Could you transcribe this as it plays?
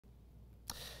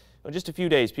In just a few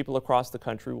days, people across the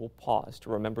country will pause to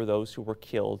remember those who were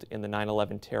killed in the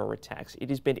 9/11 terror attacks. It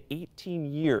has been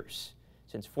 18 years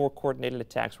since 4 coordinated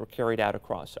attacks were carried out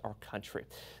across our country.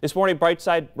 This morning,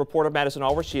 Brightside reporter Madison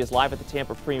Allworth, she is live at the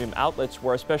Tampa Premium Outlets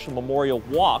where a special memorial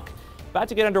walk about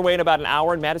to get underway in about an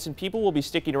hour. And Madison, people will be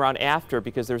sticking around after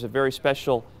because there's a very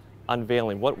special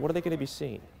unveiling. What are they going to be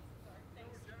seeing?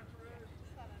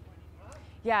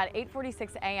 Yeah, at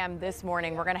 8:46 a.m. this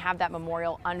morning, we're going to have that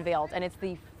memorial unveiled, and it's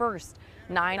the first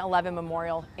 9/11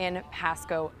 memorial in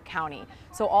Pasco County.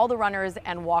 So all the runners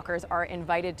and walkers are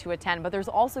invited to attend, but there's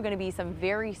also going to be some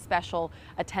very special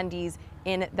attendees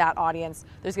in that audience.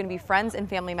 There's going to be friends and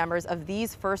family members of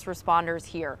these first responders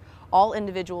here, all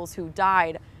individuals who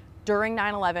died during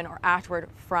 9/11 or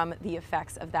afterward from the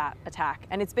effects of that attack.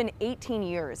 And it's been 18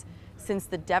 years since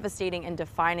the devastating and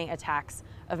defining attacks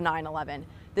of 9/11.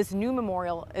 This new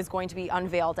memorial is going to be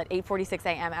unveiled at 8:46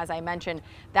 a.m. as I mentioned.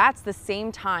 That's the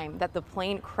same time that the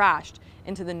plane crashed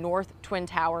into the North Twin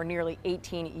Tower nearly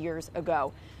 18 years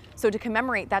ago. So to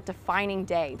commemorate that defining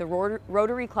day, the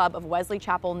Rotary Club of Wesley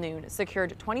Chapel Noon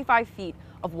secured 25 feet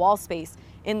of wall space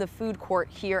in the food court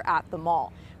here at the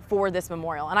mall for this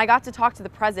memorial. And I got to talk to the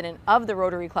president of the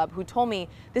Rotary Club, who told me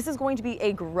this is going to be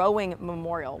a growing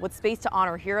memorial with space to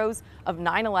honor heroes of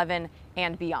 9/11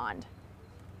 and beyond.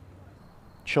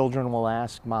 Children will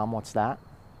ask, "Mom, what's that?"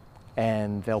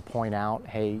 And they'll point out,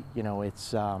 hey, you know,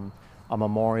 it's a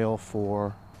memorial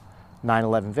for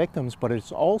 9/11 victims, but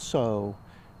it's also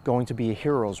going to be a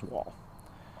heroes wall.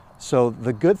 So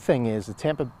the good thing is the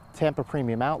Tampa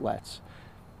Premium Outlets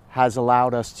has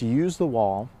allowed us to use the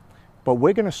wall, but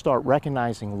we're going to start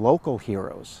recognizing local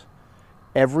heroes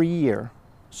every year.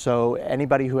 So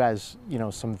anybody who has, you know,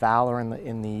 some valor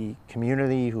in the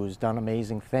community, who's done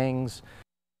amazing things.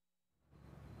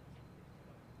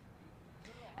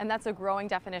 And that's a growing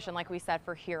definition, like we said,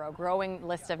 for hero, growing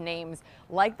list of names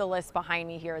like the list behind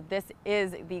me here. This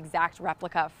is the exact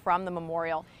replica from the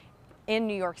memorial in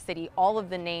New York City. All of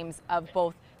the names of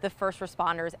both the first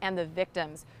responders and the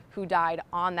victims who died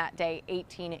on that day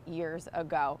 18 years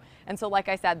ago. And so, like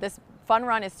I said, this fun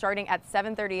run is starting at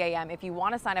 7:30 a.m. If you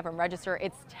want to sign up and register,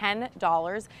 it's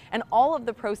 $10. And all of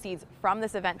the proceeds from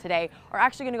this event today are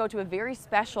actually going to go to a very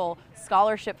special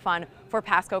scholarship fund for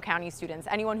Pasco County students.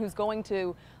 Anyone who's going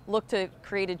to look to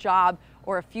create a job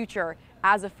or a future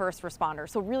as a first responder.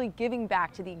 So really giving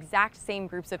back to the exact same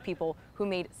groups of people who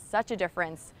made such a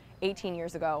difference 18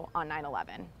 years ago on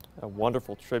 9/11. A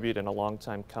wonderful tribute and a long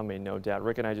time coming, no doubt.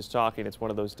 Rick and I just talking, it's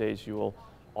one of those days you will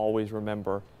always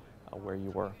remember where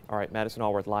you were. All right, Madison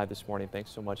Allworth live this morning.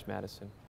 Thanks so much, Madison.